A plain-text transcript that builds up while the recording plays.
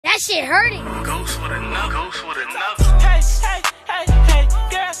shit hurting. Ghost with another. Ghost with another. Hey, hey, hey, hey,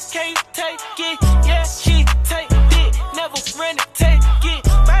 girl, can you take it? Yeah, she take it. Never run it, take it.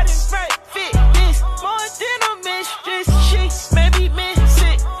 Body right, fit this. More than a mistress. She maybe miss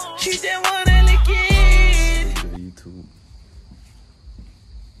it. She just wanna lick it. YouTube.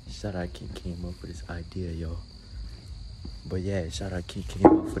 Shout out King came up with this idea, y'all. But yeah, shout out King came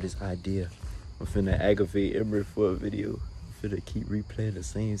up with this idea. I'm finna aggravate Emery for a video. I'm finna keep replaying the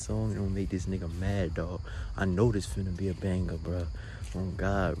same song and don't make this nigga mad, dog. I know this finna be a banger, bro. Oh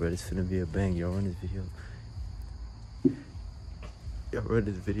God, bro, this finna be a banger. Y'all run this video. Y'all run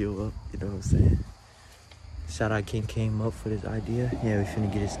this video up, you know what I'm saying? Shout out King came up for this idea. Yeah, we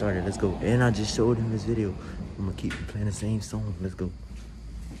finna get it started. Let's go. And I just showed him this video. I'm gonna keep playing the same song. Let's go.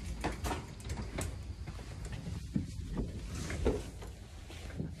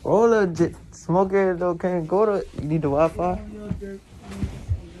 Roll a smoker though can't go to. You need the Wi-Fi. You're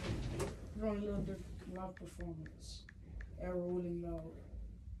on a little bit loud performance. Air rolling loud.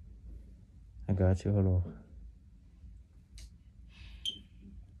 I got you. Hold on.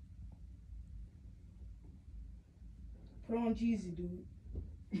 Put on Jeezy,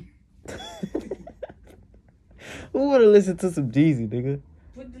 dude. Who wanna listen to some Jeezy, nigga?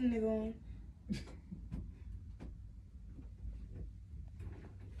 Put the nigga on.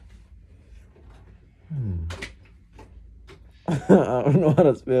 I don't know how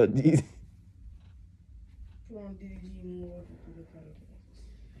to spell Jeezy. Put on DDG more.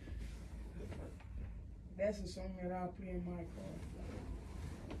 That's a song that I'll play in my car.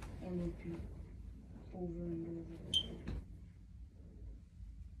 On repeat. Over and over.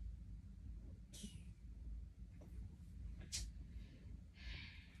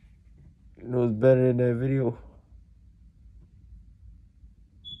 You know what's better in that video?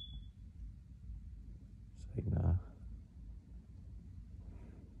 It's like, nah.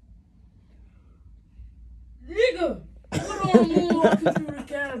 Nigga! Put on more computer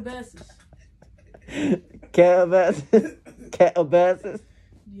Calabasas. Calabasas? Calabasas?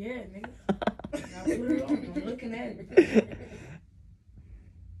 Yeah, nigga. Now put it on. I'm looking at it.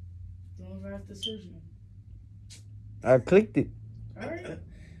 Don't ever have to search me. I clicked it. Alright.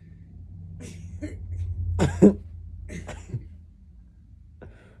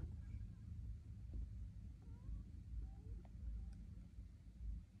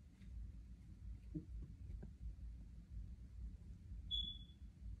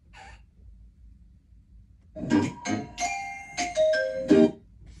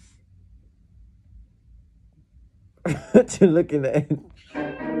 What you looking at?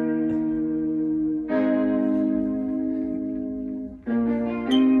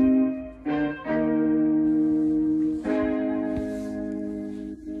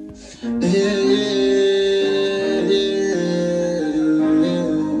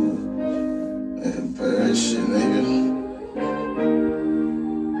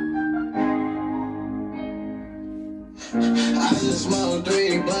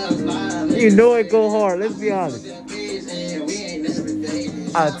 You know it go hard, let's be honest.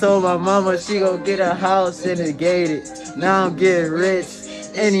 I told my mama she gon' get a house and it's gated. Now I'm getting rich,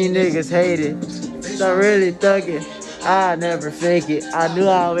 any niggas hate it. So really thuggin', I never fake it. I knew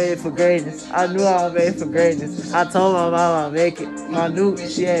I was made for greatness. I knew I was made for greatness. I told my mama I'd make it. My new,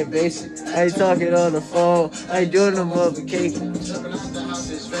 she ain't basic. I ain't talking on the phone. I ain't doing no motherfucking.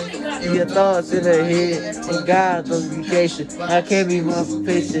 Your thoughts in her head, and God those vacation. I can't be more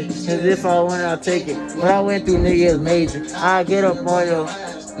patient, cause if I want, I'll take it. What I went through, nigga, is major. I get up on yo,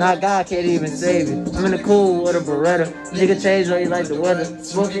 now God can't even save it. I'm in the cool with a Beretta. Nigga change how you like the weather.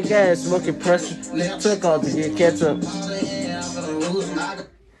 Smoking gas, smoking pressure. Took off to get ketchup.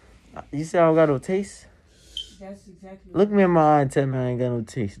 You say I don't got no taste? That's exactly. Look me in my eye and tell me I ain't got no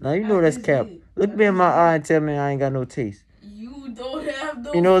taste. Now you know that's cap. Look me in my eye and tell me I ain't got no taste. You don't have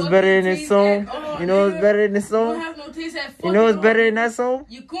no. You know what's better than this song? You know what's better than this You don't song? have no taste at You know what's better than that song?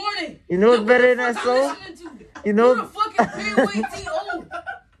 You corny. You know what's better than that song? You know Who the fucking P-O-A-T-O?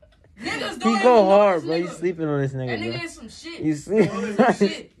 Niggas don't he go hard, this bro. You nigga. sleeping on this That nigga, nigga bro. is some shit. You sleep. Some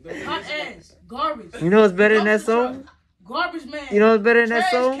shit. Hot ass. Garbage. You know what's better than that song? Garbage man. You know what's better than that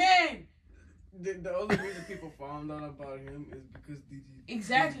Trash song? can. The only reason people found out about him is because DDG.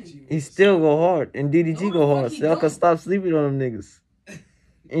 Exactly. He still go hard, and DDG No, go the hard. fuck he So y'all can don't. stop sleeping on them niggas.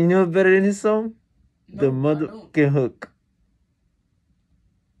 And you know what's better than his song? No, The I don't. motherfucking hook.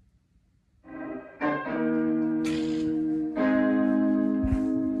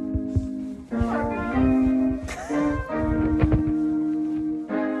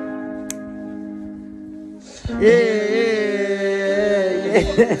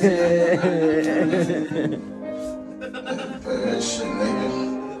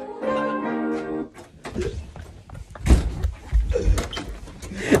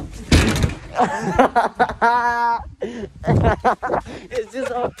 It's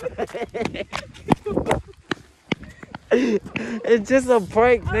just a it's just a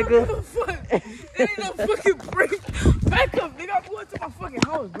prank, nigga. It ain't no fucking prank. Back up, nigga. I'm going to my fucking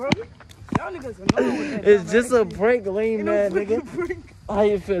house, bro. Y'all niggas annoying with that. It's just a prank, lame Ain't man, no nigga. fucking prank. How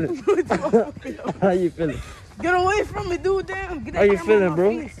you feeling? How you feeling? Get away from me, dude. Damn. Get that How you camera feeling, on my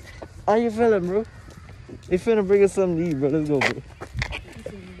bro? face. How you feeling, bro? They finna bring us something to eat, bro. Let's go, bro.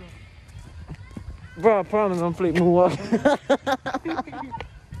 Bro, I promise I'm flick moonwalk.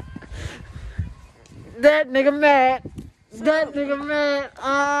 That nigga mad. That nigga mad.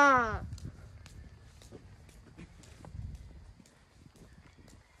 Ah.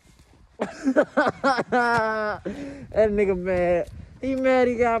 That nigga mad. He mad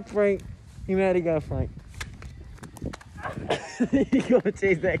he got pranked. He mad he got pranked. He gonna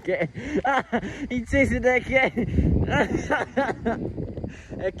chase that cat. He chasing that cat.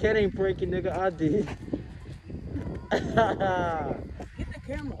 That cat ain't pranking, nigga. I did. Get the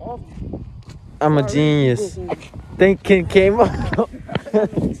camera off me. I'm a genius. Thinking came up.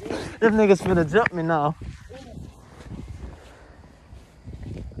 Them niggas finna jump me now.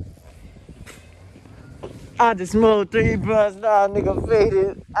 I just smoked 3 blunts, now nigga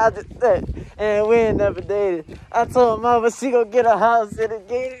faded. I just and we ain't never dated. I told mama she gon' get a house in the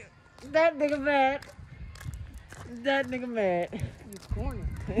gated. That nigga mad. That nigga mad. You corny.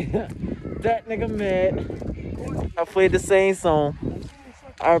 That nigga mad. I played the same song.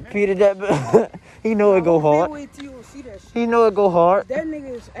 I repeated that, but he know it go hard. Wait till you see that shit. He know it go hard. That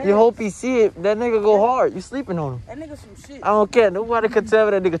nigga is ass. You hope he see it. That nigga go hard. You sleeping on him. That nigga some shit. I don't care. Nobody can tell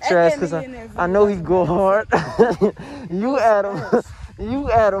me that nigga trash because I know he go hard. You at him. You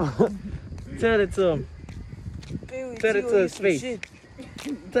at him. Tell it to him. Tell it to his face.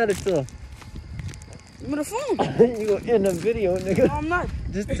 Tell it to him. Give me the phone. You gonna end the video, nigga. No, I'm not.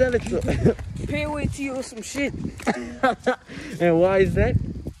 Just tell it to him. Pay away to you some shit. And why is that?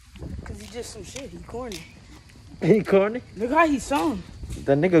 Cause he just some shit. He corny. He corny? Look how he sound.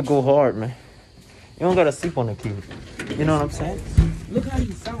 That nigga go hard, man. You don't gotta sleep on the kid. You know what I'm saying? Look how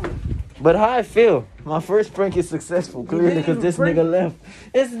he sound. But how I feel, my first prank is successful, clearly, because this prank. nigga left.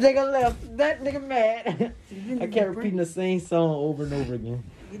 This nigga left. That nigga mad. I kept repeating the same song over and over again.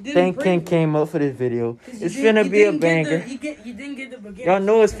 Thank Ken came up for this video. It's finna be a banger. You didn't get the beginning. Y'all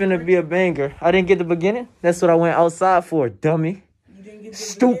know it's finna be a banger. I didn't get the beginning. That's what I went outside for, dummy. You didn't get the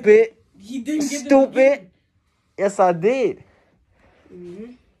Stupid. beginning. He didn't get the Stupid. beginning. Yes, I did.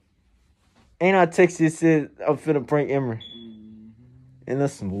 Ain't I text you said I'm finna prank Emery in a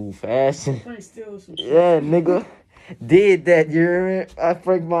smooth fashion. Prank still some shit. Yeah, nigga. Did that, you hear me? I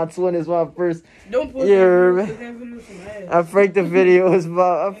pranked my twin as my first. Don't post You hear that me? video some ass. I pranked the video as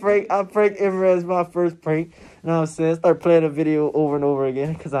my I pranked Emery as my first prank. You know what I'm saying? Start playing the video over and over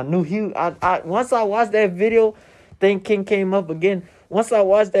again. Cause I knew once I watched that video, Thank King came up again. Once I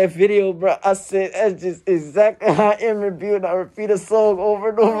watched that video, bro, I said that's just exactly how Emery viewed. I repeat a song over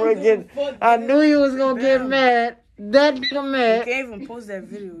and over again. I knew you was gonna get mad. That nigga You mad. can't even post that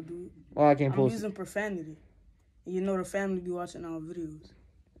video, dude. Why I can't I'm post it? using profanity. And you know the family be watching our videos.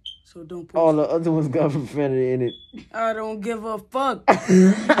 So don't post All the other ones got profanity in it. I don't give a fuck.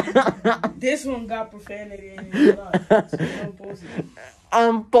 This one got profanity in it. So don't post it.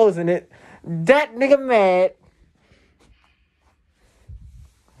 I'm posting it. That nigga mad.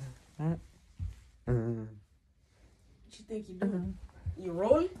 What you think you doing? You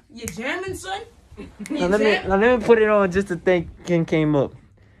rolling? You jamming, son? Now let me put it on just to thank Ken came up.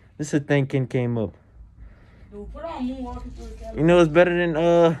 Just to thank Ken came up. Dude, put on Moonwalking through the camera. You know what's better than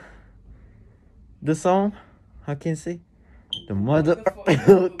the song? I can say the mother.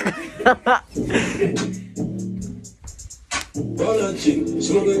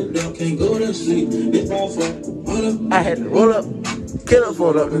 I had to roll up, kill her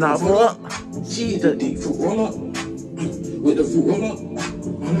for up, not roll up. She the deep fruit roll up with the fruit roll up.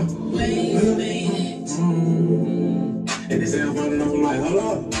 And they say I'm running on like, hold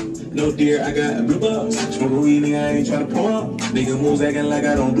up. No dear, I got a blue box. Smoking weed, nigga, I ain't tryna pull up. Nigga moves acting like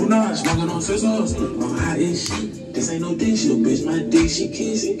I don't do nothing. Smoking on fizzles. I'm hot as shit. This ain't no dish, your bitch, my dick, she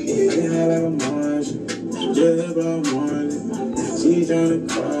kissing. I can't have like a Martian. Just about morning. She tryna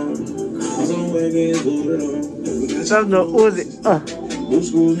call me. I'm somewhere getting booted on. That's no Uzi. Blue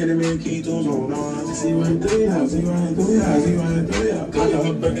school hitting me and key tools on. See right through ya, see right through ya, see right through ya. Got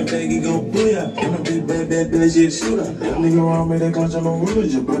her burger baggy, go booyah. I'm a big bad bitch, shit shooter. That nigga around me, they clutch on no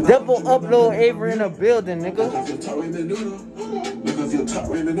religion. Double upload Avery in the building, nigga. Look off your top, Raymond Noodle. Look off your top,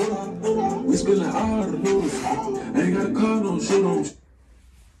 Raymond Noodle. We spilling all the noodles. I ain't got a car, no shoot on.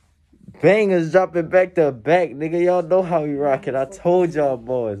 Bangers dropping back to back, nigga. Y'all know how we rock it. I told y'all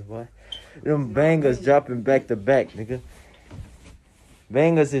boys, boy. Them bangers dropping back to back, nigga.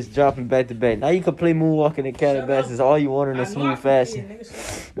 Bangers is dropping back to back. Now you can play moonwalking in Calabasas all you want in a smooth fashion.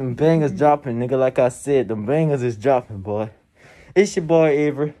 Them bangers dropping, nigga. Like I said, them bangers is dropping, boy. It's your boy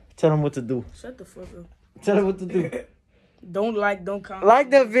Avery. Tell him what to do. Shut the fuck up. Tell him what to do. Don't like, don't comment. Like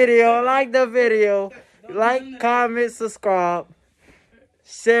the video. Like the video. Like, comment, subscribe.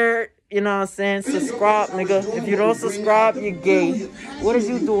 Share it. You know what I'm saying? Subscribe, nigga. If you don't subscribe, you're gay. What is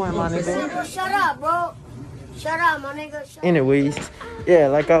you doing, my nigga? Shut up, bro. Shut up, my nigga. Shut Anyways, yeah,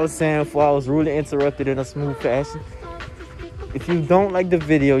 like I was saying before, I was really interrupted in a smooth fashion. If you don't like the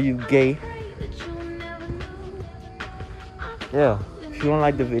video, you gay. Yeah, if you don't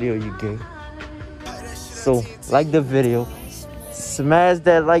like the video, you gay. So, like the video. Smash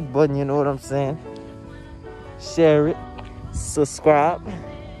that like button, you know what I'm saying? Share it. Subscribe.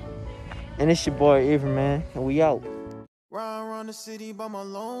 And it's your boy Avery, man. And we out. Ride around the city by my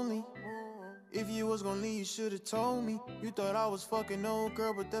lonely. If you was gonna leave, you should've told me. You thought I was fucking old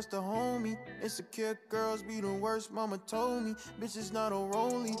girl, but that's the homie. Insecure girls be the worst, mama told me. Bitch is not a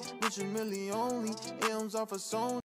rollie, bitch a milli only. M's off a Sony.